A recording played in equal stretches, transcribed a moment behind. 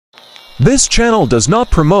This channel does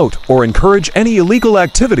not promote or encourage any illegal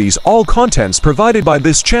activities. All contents provided by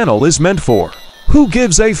this channel is meant for who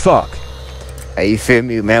gives a fuck. Hey, you feel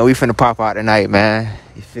me, man? We finna pop out tonight, man.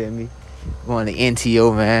 You feel me? Going to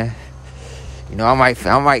NTO, man. You know, I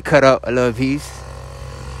might cut up a little piece.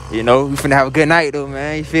 You know, we finna have a good night, though,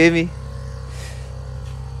 man. You feel me?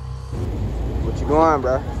 What you doing,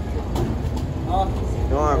 bro? What you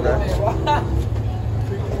doing, bro?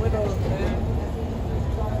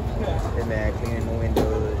 Hey, man, cleaning the window.